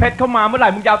เครื่องเพชรเข้ามาเมื่อไหร่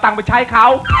มึงจะเอาตังค์ไปใช้เขา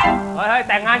เฮ้ย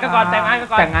แต่งงานกันก่อนแต่งงานกัน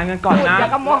ก่อน แต่งงานกันก่อนนะ อย่า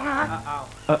กระมองหา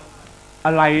อ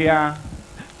ะไรอ่ะ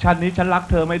ชาตินี้ฉันรัก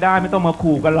เธอไม่ได้ไม่ต้องมา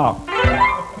ขู่กันหรอก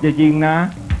อย่ายิงนะ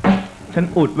ฉัน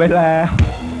อุดไว้แล้ว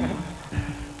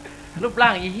รูปร่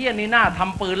างอีเฮียนี่หน้าท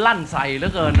ำปืนลั่นใส่เหลื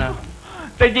อเกินนะ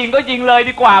จะยิงก็ยิงเลย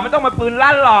ดีกว่าไม่ต้องมาปืน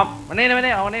ลั่นหรอก วันนี้นะไม่ไ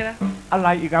ด้เอาวันนี้นะ อะไร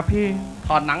อีกอะพี่ ถ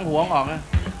อดหนังหัวออกนะ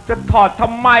จะถอดท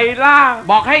ำไมล่ะ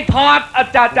บอกให้ถอด อา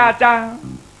จารย์จ้า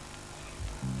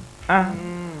อ่ะ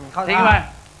ทิ้งไป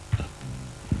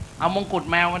เอามงกุฎ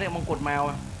แมวมาเนี่ยมงกุฎแมว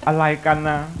มา อะไรกัน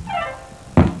นะ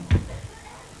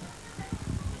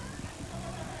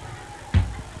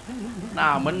หน้า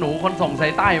เหมือนหนูคนส่งสา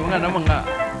ยใต้เหมือนกันนะมึงอะ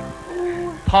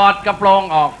ถอดกระโปรง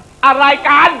ออก อะไร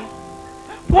กัน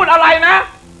พูดอะไรนะ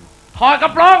ถอดกร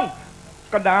ะโปรง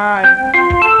ก็ได้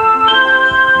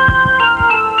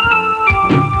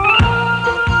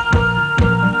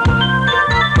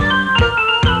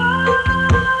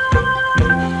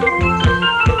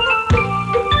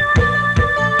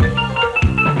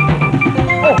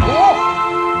โอ้โห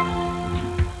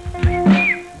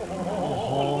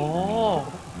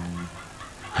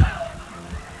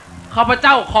ข้าพเ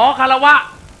จ้าขอคารวะ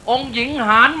องค์หญิงห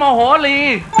านมโหรี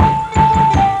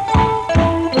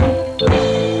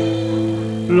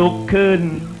ลุกขึ้น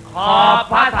ขอบ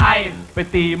พระทัย ไป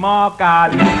ตีหม้อกัน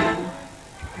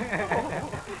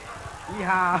อี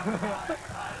หา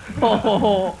โอ้โห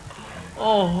โ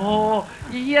อ้โห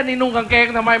เยี่ยนี่นุ่งกางเกง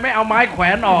ทำไมไม่เอาไม้แขว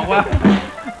นออกวะ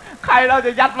ใครเราจ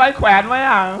ะยัดไว้แขวนไว้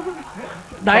อ่ะ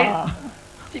ไหน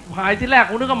จิบหายที่แรก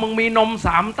กูนึกว่ามึงมีนม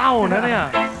3 เต้านะเนี่ย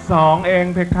 2 เอง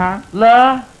เพคะ เหรอ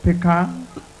เพคะ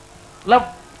แล้ว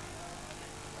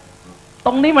ต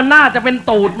รงนี้มันน่าจะเป็น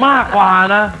ตูดมากกว่า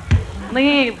นะ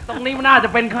นี่ตรงนี้มันน่าจะ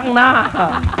เป็นข้างหน้า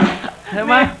ใช่ไ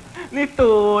หม นี่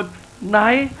ตูด ไหน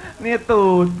นี่ตู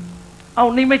ด เอา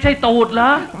นี่ไม่ใช่ตูดเหร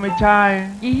อ ไม่ใช่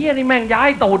อีเหี้ยนี่แม่งย้าย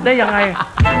ตูดได้ยังไง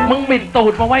มึงบิดตู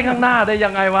ดมาไว้ข้างหน้าได้ยั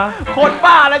งไงวะ คน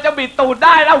บ้าแล้วจะบิดตูดไ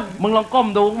ด้แล้ว มึงลองก้ม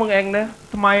ดูมึงเองนะ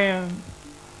ทำไมอ่ะ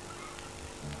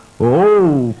โอ้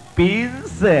ปี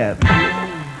เศษ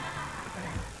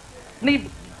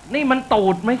นี่มันตู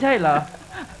ดไม่ใช่เหรอ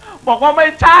บอกว่าไม่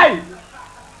ใช่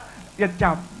อย่า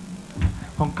จับ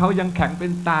ของเขายังแข็งเป็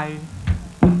นไต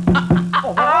โ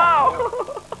อ้โห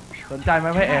สนใจไหม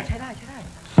พระเอก ใช่ได้ใช่ได้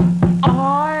โ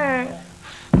อ้ย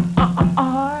โอ้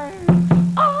ย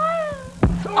โอ้ย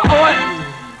โอ้ย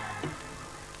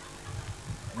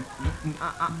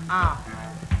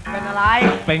เป็นอะไร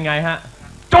เป็นไงฮะ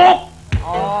จุก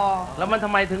อ๋อ แล้วมันทำ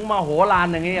ไมถึงมาโหราน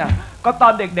อย่างนี้อ่ะ ก็ตอ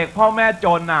นเด็กๆพ่อแม่จ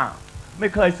นอ่ะ ไม่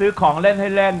เคยซื้อของเล่นให้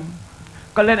เล่น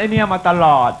ก็เล่นไอเนี่ยมาตล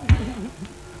อด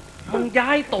มึงย้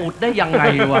ายตูดได้ยังไง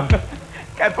วะ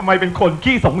แกทำไมเป็นคน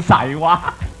ขี้สงสัยวะ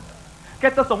แก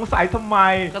จะสงสัยทำไม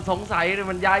ก็สงสัยเลย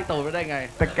มันย้ายตูดไปได้ไง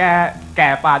แต่แกแก่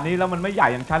ป่านนี้แล้วมันไม่ใหญ่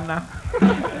อย่างฉันนะ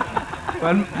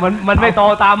มันไม่โต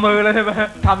ตามมือเลยใช่ไหม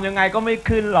ทำยังไงก็ไม่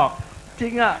ขึ้นหรอก จริ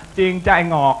งอ่ะ จริงใจ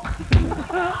งอก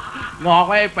งอก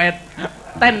ไว้ไอ้เป็ด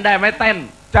เต้นได้ไหมเต้น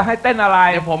จะให้เต้นอะไร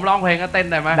เดี๋ยวผมร้องเพลงก็เต้น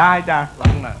ได้ไหม ได้จ้ะ ร้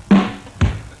องหน่อย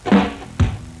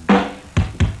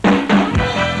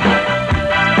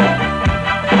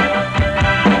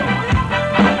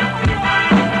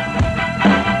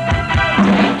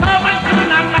เธอมันคือ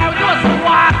นางแมวยั่วสว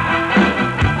าท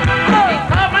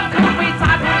เธอมันคือปีศ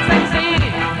าจหุ่นเซ็กซี่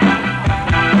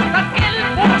ตะกิน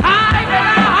ผู้ชายไปแ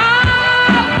ล้วฮะ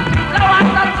แล้วอัน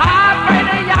ตรธานไปใ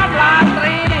นยามราต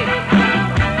รี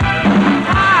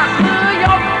ข้าคือย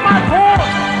มมาทูต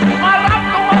มารับ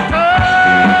ตัวเธอ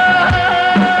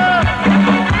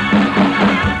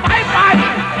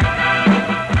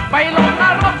ไปลงน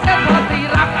รกเส้นเธอตี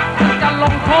รักจะล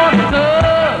งโทษเธอ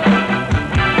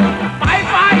ไ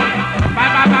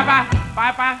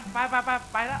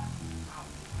ปแล้ว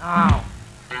อ้าว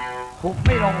คุกไ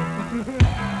ม่ลง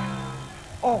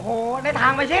โอ้โหในทา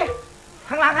งไปสิ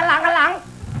ข้างหลัง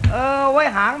เว้ย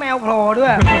หางแมวโผล่ด้ว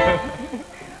ย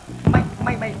ไ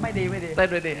ม่ดี เต้น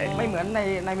ด้วยดิ ไม่เหมือน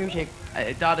ในมิวสิก ไ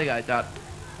อ้จอดดีกว่าไอ้จอด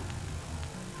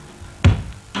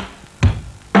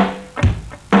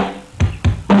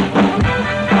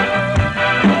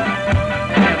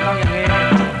ต้องอย่างนี้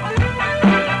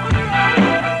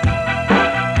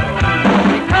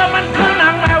ไอ้เธอมันคือนา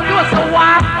งแมวยั่วสว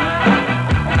าท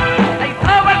ไอ้เธ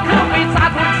อมันคือปีศาจ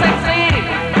หุ่นเซ็กซี่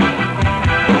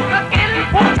ก็กิน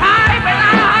ผู้ชายไปแล้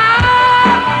ว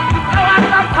แล้วอัน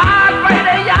ตรธานไปใน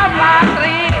ยามราต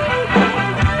รี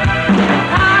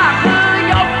ข้าคื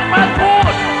อยมมาทู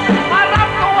ตมารับ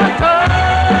ตัวเธอ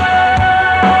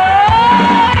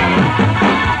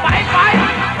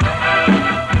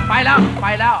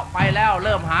แล้วเ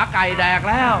ริ่มหาไก่แดก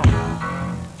แล้ว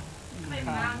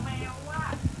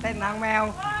เต้นนางแมว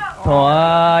โถ่เ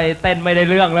อ้ยเต้นไม่ได้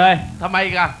เรื่องเลย ทำไม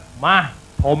กัน มา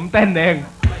ผมเต้นเอง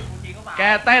แก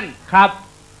เต้น ครับ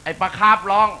ไอ้ปลาคาบ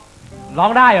ร้อง ร้อ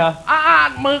งได้เหรอ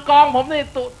มือกองผมนี่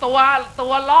ตั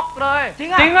วล็อกเลย จริง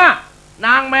อ่ะ จริงอ่ะ น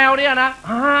างแมวเนี่ยนะ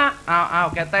อ้าว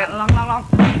แกเต้น ลอง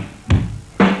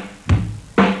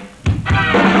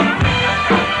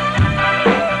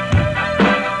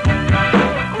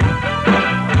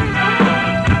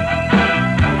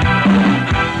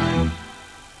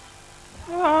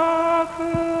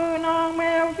คือนางแม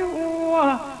วยั่ว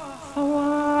ส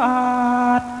วั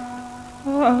สด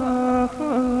คื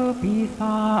อปีศ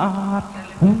าจ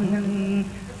หุ่น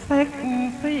เซ็ก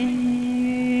ซี่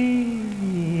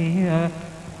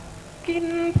กิน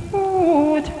ผู้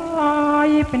ชาย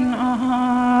เป็นอาห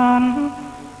าร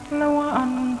แล้วอั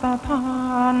นตรธา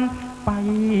นไป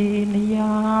ในย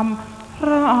ามร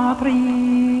าตรี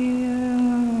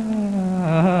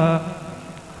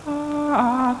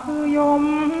คือยม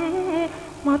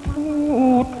มาทู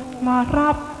ตมา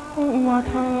รับตัว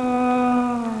เธอ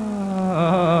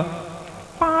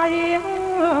ไป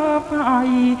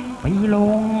ล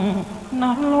งน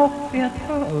รกเสียเ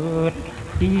ถิด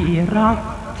ที่รัก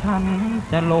ฉัน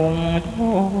จะลงโท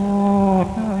ษ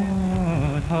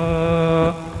เธ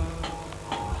อ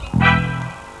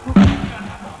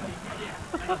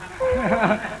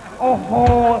โอ้โห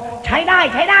ใช้ได้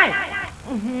ใช้ได้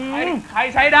ใคร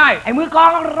ใช้ได้ ไอ้มือกลอ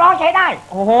งร้องใช้ได้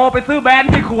โอ้โหไปซื้อแบรน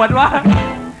ด์ที่ขวดวะ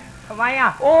ทำไมอ่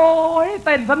ะ โอ้ยเ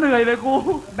ต้นซะเหนื่อยเลยกู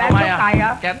แบนด์ต้นไก่เหร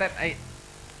อ แกเต้นไอ้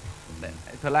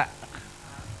เธอละ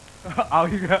เอา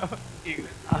อีกแล้ว อีก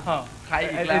อ้าวใครอี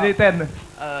ก ไอ้ แล้ว นี่เต้น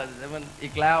มันอี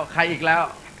กแล้วใครอีกแล้ว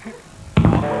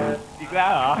อีกแล้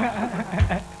วเหรอ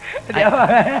เดี๋ยว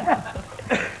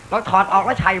เราถอดออกแ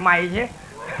ล้วใช้ใหม่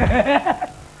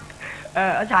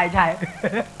ใช่ใช่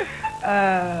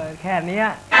แค่เนี้ย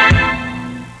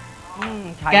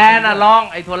ใช่ แกน่ะร้อง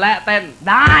ไอ้ถั่วแระเต้น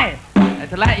ได้ ไอ้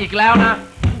ถั่วแระอีกแล้วนะ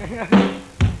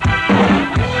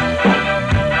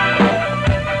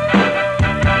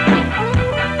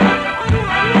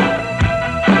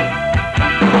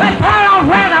เพราะเราแ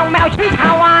พ้เราแมวชี้ชา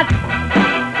วาน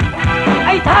ไ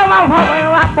อ้เธอมาพอไป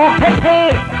ว่าปกเท่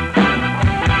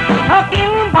ๆเธอกิน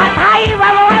ผัดไทยมา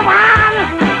ลอยหวาน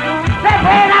ได้เพ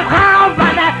ลงรับข้าวมา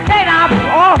ได้รับ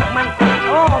มัน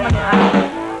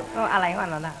อะไรของ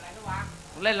มันน่ะ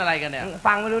เล่นอะไรกันเนี่ย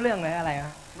ฟังไม่รู้เรื่องเลยอะไรฮ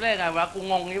ะ เล่นไงวะกู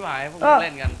งงนี่หว่าพวก เอ มึ อ งเ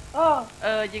ล่นกัน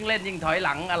ยิ่งเล่นยิ่งถอยห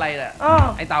ลังอะไรแหละ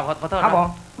ไอ้เต่าขอโทษ ครับ นะ ผม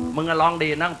มึงอะร้องดี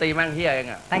นั่งตีแม่งเฮียเอง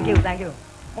อะ thank you thank you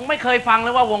มึงไม่เคยฟังเล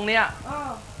ยว่าวงเนี้ย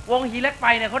วงหินเหล็กไฟ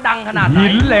เนี่ยเขาดังขนาดไหน หิ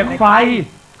นเหล็กไฟ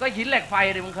ก็หินเหล็กไฟ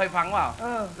ดิมึงเคยฟังเปล่า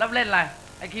แล้วเล่นอะไร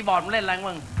ไอ้คีย์บอร์ดมึงเล่นอะไร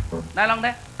มึงได้ลองไ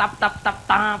ด้ตั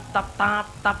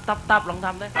บลองท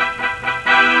ำได้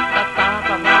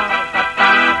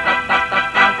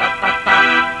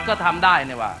ก็ทำได้เ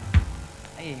นี่ยว่ะ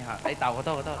ไอ้เต่าขอโท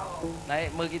ษไหน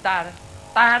มือกีตาร์นะ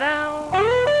ตาดาว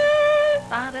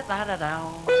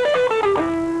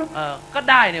ก็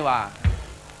ได้เนี่ยว่ะ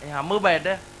ไอ้มือเบสเ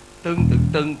ด้ตึง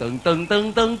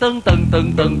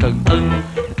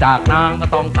จากนางก็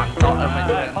ต้องสั่งต่อไม่ใ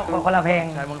ช่ คนละเพลง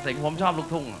ใช่บางสิ่งผมชอบลูก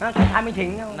ทุ่ง สุดท้ายไม่ถึง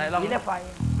ไหนลอง นี่เรียกไฟ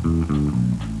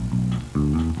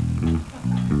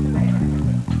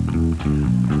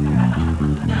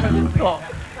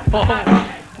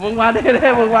มึงมาได้เล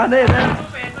ยมึงมาได้เลย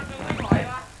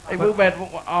ไอ้มือเบส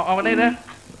เอามาได้เลย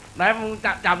ไหนมึง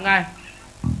จับไง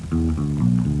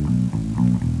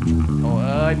โอ้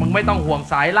ยมึงไม่ต้องห่วง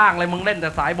สายล่างเลยมึงเล่นแต่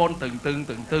สายบนตึงเ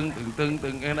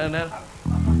นี่ย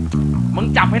มึง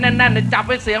จับให้แน่นๆเลยจับ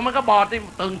ให้เสียงมันก็บอดที่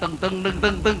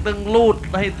ตึงลูด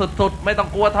ให้สุดๆไม่ต้อง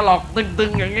กลัวถลอกตึ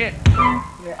งอย่างงี้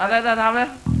อะไรจะทำเลย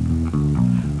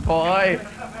โอ้ย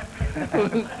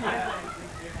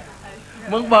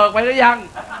มึงเบิกไปหรือยัง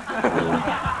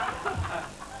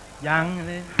เ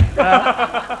ลย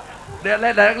เดี๋ยวเ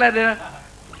ล่น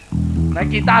ไหน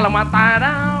กีตาร์เรามาตาด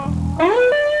าว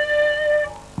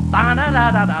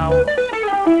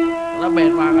แล้วเบ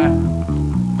สมาไง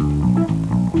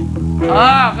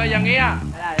ก็อย่างเงี้ย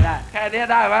ได้แค่นี้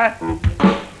ได้ไหม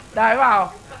ได้เปล่า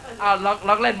ล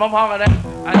องเล่นพร้อมๆกันเลย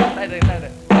ได้เลย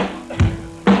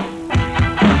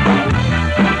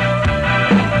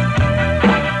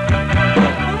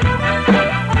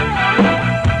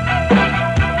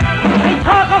ไอ้เธ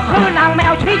อก็คือนางแม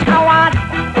วชี้ชาวาน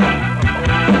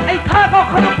ไอ้เธอก็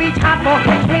คือปีชาจโบก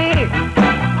ที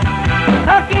เธ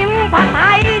อกินผัดไท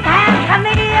ยแทนข้าวเห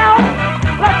นียว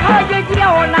แล้วเธอเยี่ย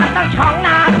วนานตั้ง2 น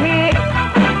าที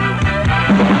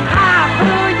ข้าคื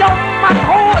อยมมา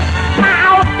พูดมาเอ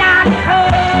าจานคื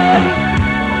น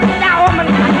เจ้ามัน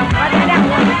ขัด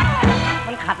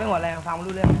มันขัดไปหมดเลยฟังไม่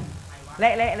รู้เรื่องเล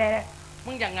ะ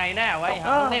มึงยังไงแน่ไว้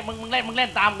มึงเล่น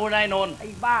ตามกูนายนนท์ ไอ้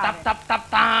บ้าตั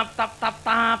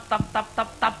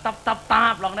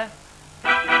บลองได้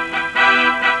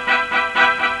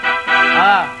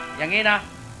อย่างงี้นะ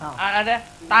อันนี้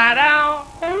ตาดาว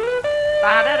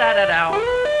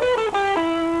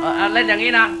เล่นอย่าง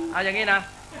งี้นะเอาอย่างงี้นะ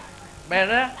เบส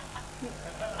นะ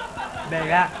เบรก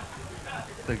อะ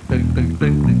อย่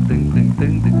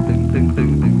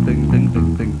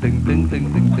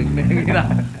างงี้นะ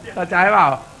เข้าใจเปล่า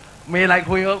มีอะไร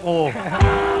คุยกับกู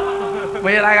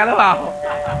มีอะไรกันหรือเปล่า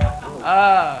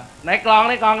ไหนกลอง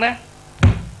เนี่ย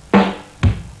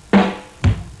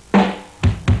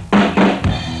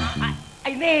ไ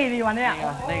อ้นี่ดีวันเนี้ย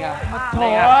นี่ไง โถ่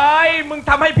เอ้ยมึง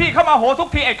ทำให้พี่เข้ามาโหทุก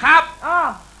ทีไอ้ครับ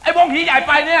ไอ้วงหีใหญ่ไ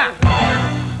ปเนี่ย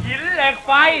หินเหล็กไ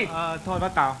ฟโทษพร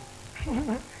ะเต่า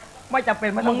ไม่จะเป็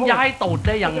นมัน มึงย้ายตูดไ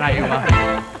ด้ยังไงวะ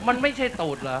มันไม่ใช่ตู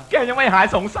ดเหรอแกยังไม่หาย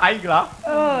สงสัยอีกเหรอ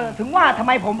ถึงว่าทำไ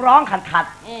มผมร้องขัด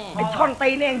ไอ้ท่อนตี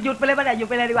นี่หยุดไปเลยไม่ได้หยุด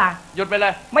ไปเลยดีกว่าหยุดไปเล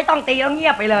ยไม่ต้องตีแล้วเงี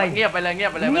ยบไปเลยเงียบไปเลย เงีย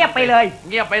บไปเลย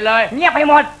เงียบไป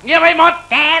หมด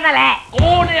แกนั่นแหละกู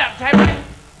เนี่ยใช่ไหม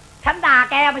ฉันด่า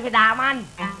แกไม่ใช่ด่ามัน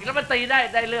แล้วมันตี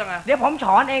ได้เรื่องอะเดี๋ยวผมส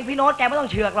อนเองพี่โน้ตแกไม่ต้อง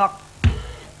เชือกหรอก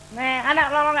แน่อันนั้น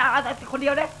ลองเอาคนเดี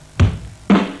ยวได้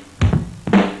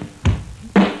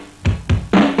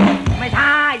ไม่ใ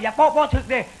ช่อย่าโป๊ะถึก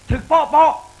ดิถึกโป๊ะ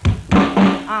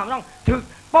ต้องถึก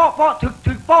โป๊ะ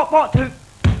ถึกโป๊ะถึก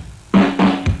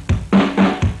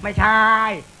ไม่ใช่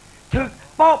ถึก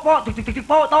โป๊ะถึก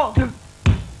โป๊ะโตถึก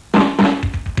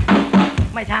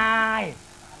ไม่ใช่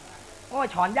โอ้ย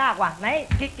ฉอนยากว่ะไหน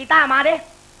กีตาร์มาดิ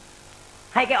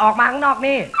ให้แกออกมาข้างนอก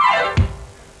นี่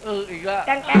อีกแล้วแก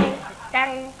ง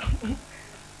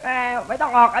ไม่ต้อ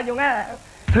งออกอยู่งั้น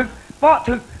ถึกโป๊ะ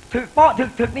ถึกโป๊ะ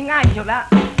ถึกนี่ง่ายที่สุดแล้ว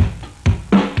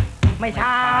ไม่ใ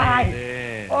ช่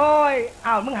โอ้ยอ้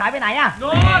าวมึงหายไปไหนอ่ะโน้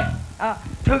ต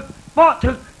ถึกโป๊ะ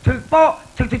ถึกโป๊ะ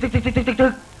ถึ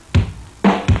ก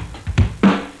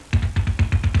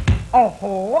โอ้โห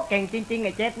เก่งจริงๆไ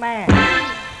อ้เจ๊แม่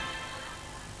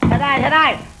ใช่ได้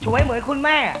ช่วยเหมือนคุณแ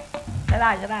ม่ใช่ไ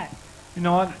ด้ พี่โ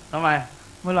น้ต ทำไม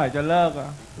เมื่อไหร่จะเลิกอ่ะ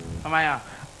ทำไมอ่ะ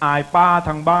อายป้าท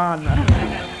างบ้านนะ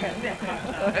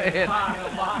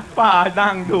ป้า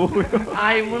นั่งดู ไ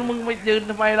อ้มึงไปยืน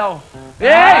ทำไมเราเ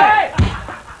ฮ้ย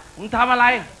มึงทำอะไร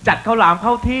จัดข้าวหลามเข้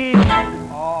าที่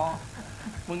อ๋อ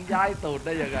มึงย้ายตูดไ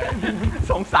ด้ยังไง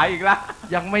สงสัยอีกแล้ว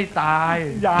ยังไม่ตาย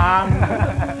ยัง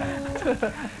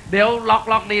เดี๋ยว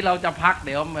ล็อกนี้เราจะพักเ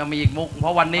ดี๋ยวมีอีกมุกเพรา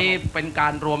ะวันนี้เป็นกา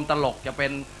รรวมตลกจะเป็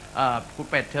นคุณ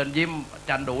เป็ดเชิญยิ้ม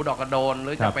จันดูดอกกระโดนห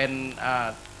รือจะเป็น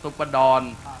ซุปเปอร์ดอน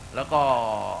แล้วก็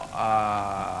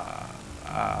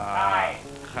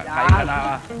ใครคณะ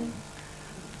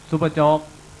ซุปเปอร์โจ๊ก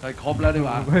เคยครบแล้วดีก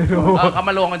ว่า ไม่รู้ เขา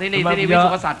มารวมกันที่นี่ที่นี่วิสุ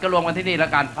ทธิศัตร์ก็รวมกันที่นี่แล้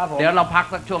วกันเดี๋ยวเราพัก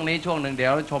สักช่วงนี้ช่วงหนึ่งเดี๋ย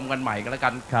วชมกันใหม่กันแล้วกั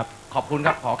นครับขอบคุณค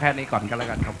รับขอแค่นี้ก่อนกันแล้ว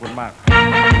กันขอบคุณมาก